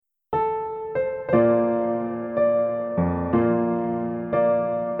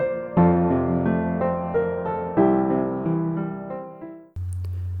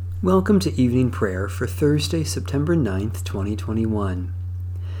Welcome to evening prayer for Thursday, September 9th, 2021.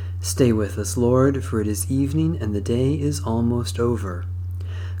 Stay with us, Lord, for it is evening and the day is almost over.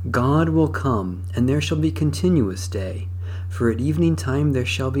 God will come, and there shall be continuous day, for at evening time there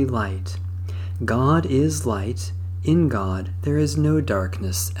shall be light. God is light, in God there is no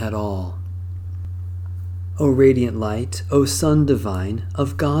darkness at all. O radiant light, O Sun divine,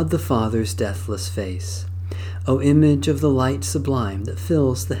 of God the Father's deathless face, O image of the light sublime that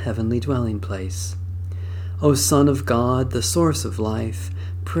fills the heavenly dwelling place. O Son of God, the source of life,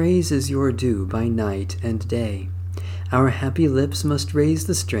 praise is your due by night and day. Our happy lips must raise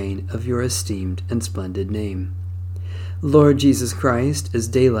the strain of your esteemed and splendid name. Lord Jesus Christ, as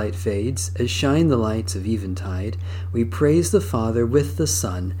daylight fades, as shine the lights of eventide, we praise the Father with the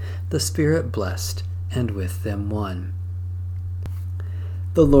Son, the Spirit blessed, and with them one.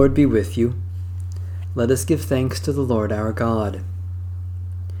 The Lord be with you. Let us give thanks to the Lord our God.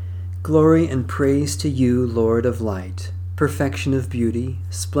 Glory and praise to you, Lord of light, perfection of beauty,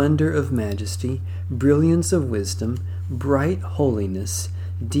 splendor of majesty, brilliance of wisdom, bright holiness,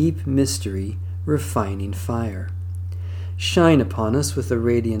 deep mystery, refining fire. Shine upon us with the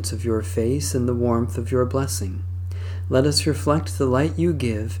radiance of your face and the warmth of your blessing. Let us reflect the light you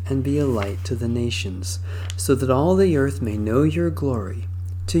give and be a light to the nations, so that all the earth may know your glory.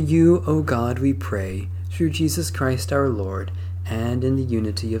 To you, O God, we pray, through Jesus Christ our Lord, and in the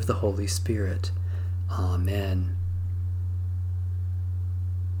unity of the Holy Spirit. Amen.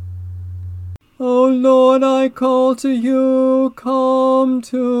 O Lord, I call to you, come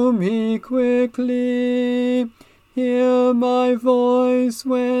to me quickly. Hear my voice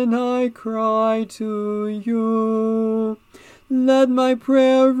when I cry to you. Let my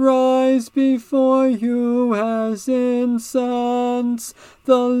prayer rise before you as incense,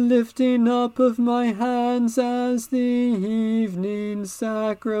 the lifting up of my hands as the evening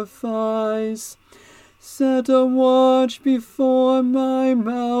sacrifice. Set a watch before my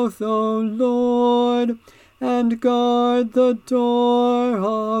mouth, O Lord, and guard the door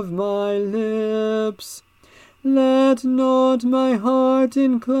of my lips. Let not my heart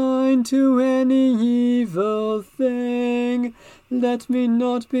incline to any evil thing. Let me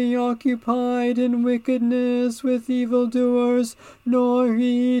not be occupied in wickedness with evildoers, nor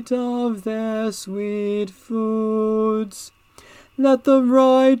eat of their sweet foods. Let the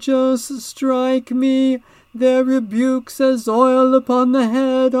righteous strike me. Their rebukes as oil upon the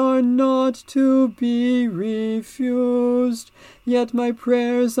head are not to be refused. Yet my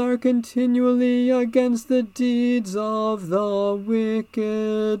prayers are continually against the deeds of the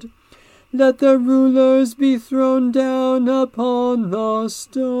wicked. Let the rulers be thrown down upon the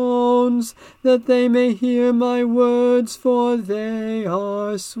stones, that they may hear my words, for they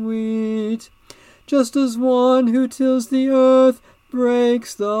are sweet. Just as one who tills the earth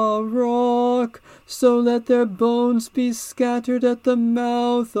breaks the rock, so let their bones be scattered at the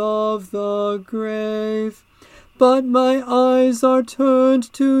mouth of the grave. But my eyes are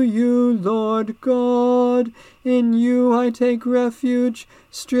turned to you, Lord God. In you I take refuge.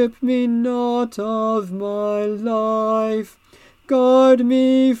 Strip me not of my life. Guard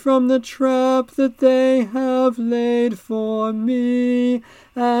me from the trap that they have laid for me,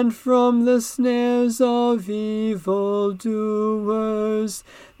 and from the snares of evildoers.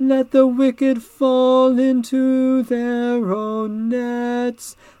 Let the wicked fall into their own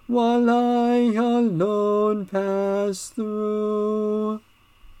nets, while I alone pass through.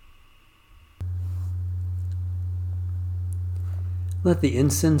 Let the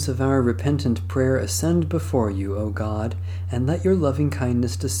incense of our repentant prayer ascend before you, O God, and let your loving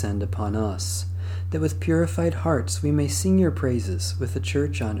kindness descend upon us, that with purified hearts we may sing your praises with the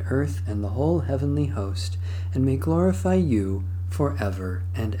church on earth and the whole heavenly host, and may glorify you forever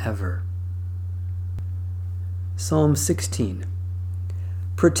and ever. Psalm 16.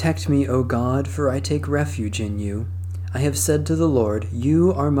 Protect me, O God, for I take refuge in you. I have said to the Lord,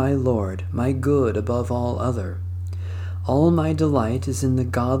 you are my Lord, my good above all other. All my delight is in the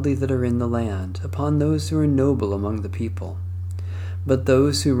godly that are in the land, upon those who are noble among the people. But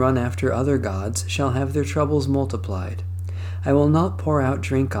those who run after other gods shall have their troubles multiplied. I will not pour out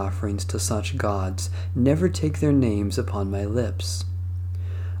drink offerings to such gods, never take their names upon my lips.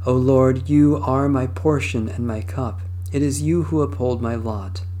 O Lord, you are my portion and my cup. It is you who uphold my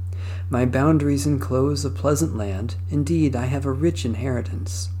lot. My boundaries enclose a pleasant land. Indeed, I have a rich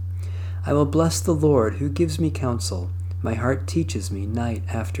inheritance. I will bless the Lord who gives me counsel. My heart teaches me night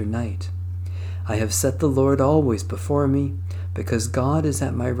after night. I have set the Lord always before me. Because God is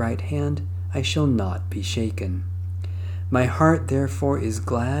at my right hand, I shall not be shaken. My heart therefore is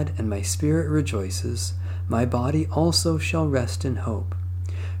glad, and my spirit rejoices. My body also shall rest in hope.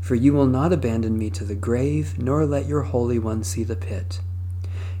 For you will not abandon me to the grave, nor let your Holy One see the pit.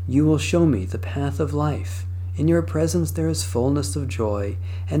 You will show me the path of life. In your presence there is fullness of joy,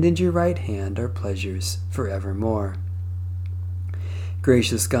 and in your right hand are pleasures forevermore.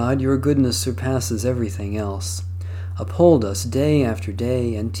 Gracious God, your goodness surpasses everything else. Uphold us day after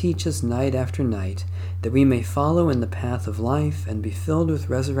day, and teach us night after night, that we may follow in the path of life and be filled with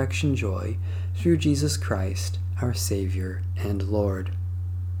resurrection joy through Jesus Christ, our Savior and Lord.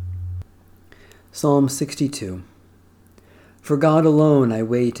 Psalm 62. For God alone I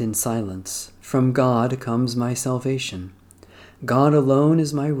wait in silence. From God comes my salvation. God alone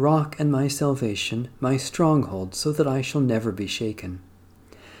is my rock and my salvation, my stronghold, so that I shall never be shaken.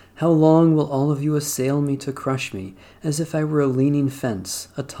 How long will all of you assail me to crush me, as if I were a leaning fence,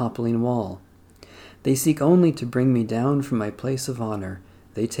 a toppling wall? They seek only to bring me down from my place of honor.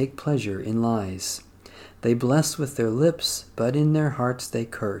 They take pleasure in lies. They bless with their lips, but in their hearts they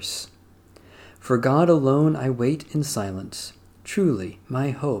curse. For God alone I wait in silence. Truly,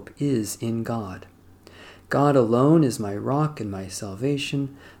 my hope is in God. God alone is my rock and my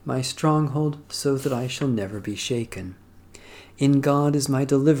salvation, my stronghold, so that I shall never be shaken. In God is my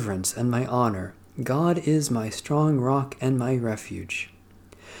deliverance and my honor. God is my strong rock and my refuge.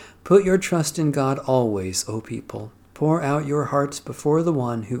 Put your trust in God always, O people. Pour out your hearts before the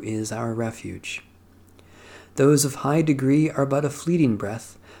one who is our refuge. Those of high degree are but a fleeting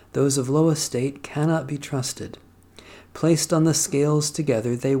breath. Those of low estate cannot be trusted. Placed on the scales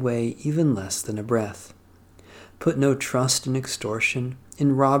together, they weigh even less than a breath. Put no trust in extortion.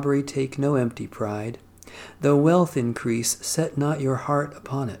 In robbery take no empty pride. Though wealth increase, set not your heart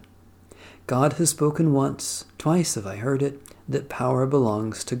upon it. God has spoken once, twice have I heard it, that power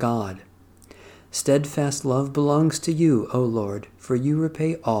belongs to God. Steadfast love belongs to you, O Lord, for you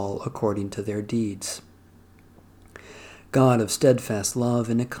repay all according to their deeds. God of steadfast love,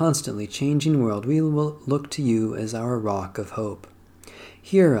 in a constantly changing world, we will look to you as our rock of hope.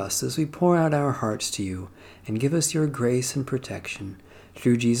 Hear us as we pour out our hearts to you, and give us your grace and protection,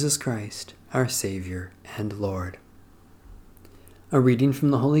 through Jesus Christ, our Savior and Lord. A reading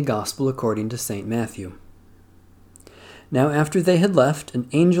from the Holy Gospel according to St. Matthew. Now after they had left, an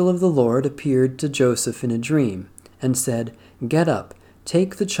angel of the Lord appeared to Joseph in a dream, and said, Get up,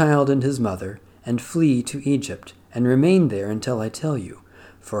 take the child and his mother, and flee to Egypt, and remain there until I tell you,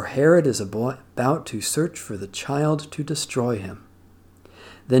 for Herod is about to search for the child to destroy him.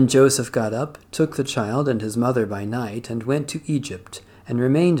 Then Joseph got up, took the child and his mother by night, and went to Egypt, and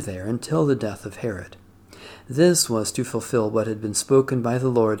remained there until the death of Herod. This was to fulfill what had been spoken by the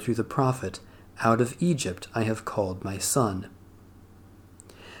Lord through the prophet, Out of Egypt I have called my son.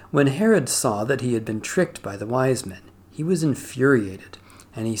 When Herod saw that he had been tricked by the wise men, he was infuriated,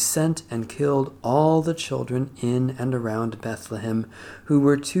 and he sent and killed all the children in and around Bethlehem who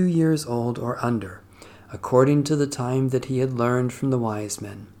were 2 years old or under, according to the time that he had learned from the wise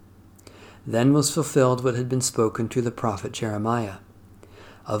men. Then was fulfilled what had been spoken to the prophet Jeremiah.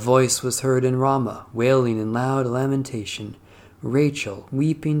 A voice was heard in Ramah, wailing in loud lamentation, Rachel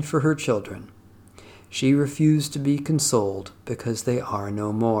weeping for her children. She refused to be consoled because they are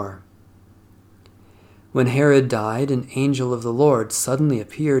no more. When Herod died, an angel of the Lord suddenly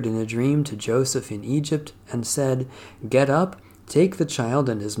appeared in a dream to Joseph in Egypt and said, Get up, take the child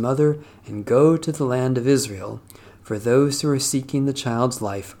and his mother, and go to the land of Israel, for those who are seeking the child's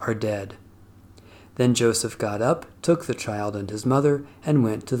life are dead. Then Joseph got up, took the child and his mother, and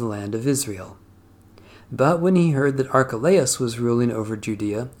went to the land of Israel. But when he heard that Archelaus was ruling over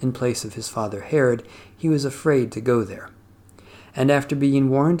Judea in place of his father Herod, he was afraid to go there. And after being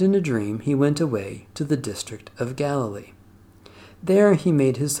warned in a dream, he went away to the district of Galilee. There he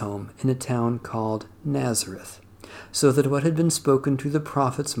made his home in a town called Nazareth, so that what had been spoken through the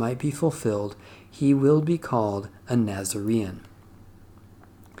prophets might be fulfilled, he will be called a Nazarene.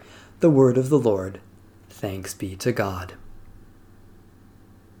 The word of the Lord. Thanks be to God.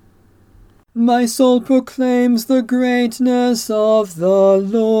 My soul proclaims the greatness of the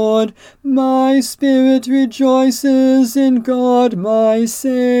Lord. My spirit rejoices in God my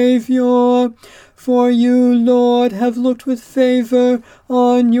Saviour. For you, Lord, have looked with favor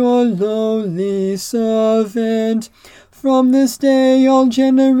on your lowly servant. From this day all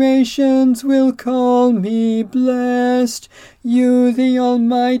generations will call me blessed. You, the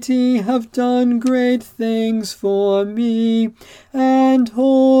Almighty, have done great things for me, and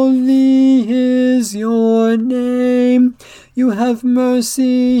holy is your name. You have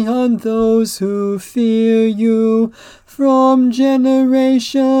mercy on those who fear you, from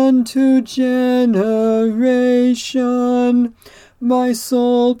generation to generation. My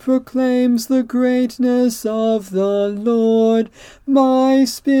soul proclaims the greatness of the Lord. My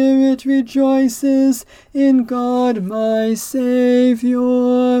spirit rejoices in God my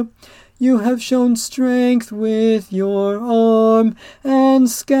Saviour. You have shown strength with your arm, and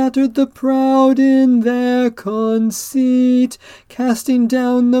scattered the proud in their conceit, casting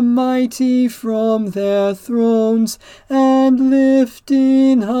down the mighty from their thrones, and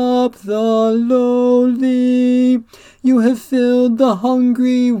lifting up the lowly. You have filled the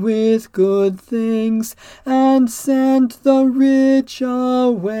hungry with good things, and sent the rich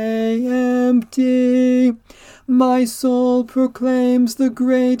away empty. My soul proclaims the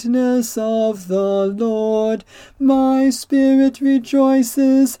greatness of the Lord. My spirit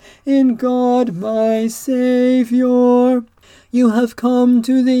rejoices in God my Saviour. You have come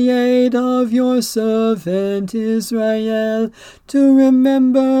to the aid of your servant Israel, to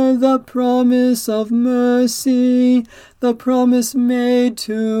remember the promise of mercy, the promise made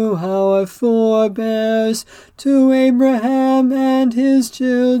to our forebears, to Abraham and his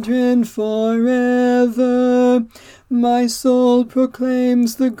children forever. My soul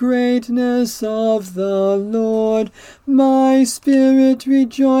proclaims the greatness of the Lord. My spirit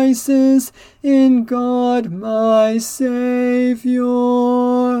rejoices in God my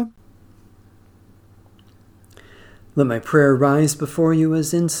Saviour. Let my prayer rise before you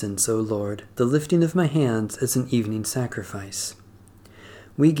as incense, O Lord, the lifting of my hands as an evening sacrifice.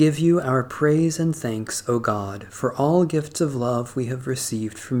 We give you our praise and thanks, O God, for all gifts of love we have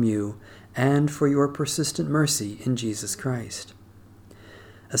received from you, and for your persistent mercy in Jesus Christ.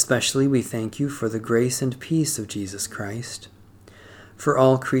 Especially we thank you for the grace and peace of Jesus Christ, for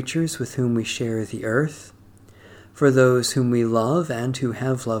all creatures with whom we share the earth, for those whom we love and who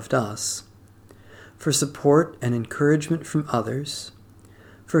have loved us, for support and encouragement from others,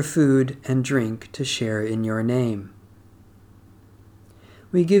 for food and drink to share in your name.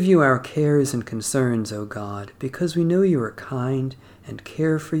 We give you our cares and concerns, O God, because we know you are kind and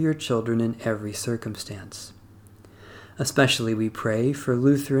care for your children in every circumstance. Especially we pray for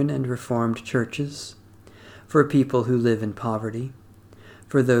Lutheran and Reformed churches, for people who live in poverty,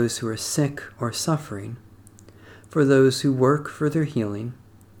 for those who are sick or suffering, for those who work for their healing,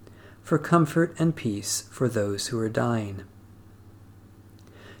 for comfort and peace for those who are dying.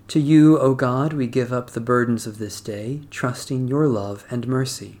 To you, O God, we give up the burdens of this day, trusting your love and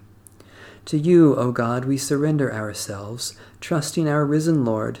mercy. To you, O God, we surrender ourselves, trusting our risen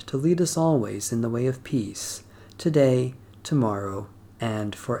Lord to lead us always in the way of peace, today, tomorrow,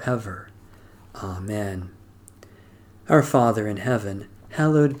 and forever. Amen. Our Father in heaven,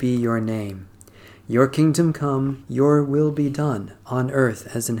 hallowed be your name. Your kingdom come, your will be done, on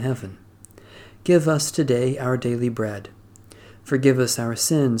earth as in heaven. Give us today our daily bread. Forgive us our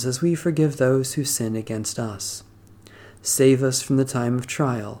sins as we forgive those who sin against us. Save us from the time of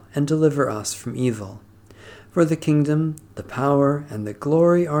trial, and deliver us from evil. For the kingdom, the power, and the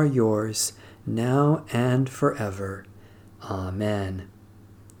glory are yours, now and forever. Amen.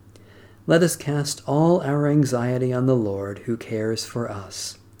 Let us cast all our anxiety on the Lord, who cares for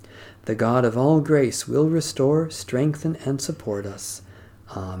us. The God of all grace will restore, strengthen, and support us.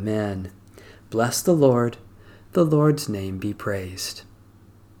 Amen. Bless the Lord. The Lord's name be praised.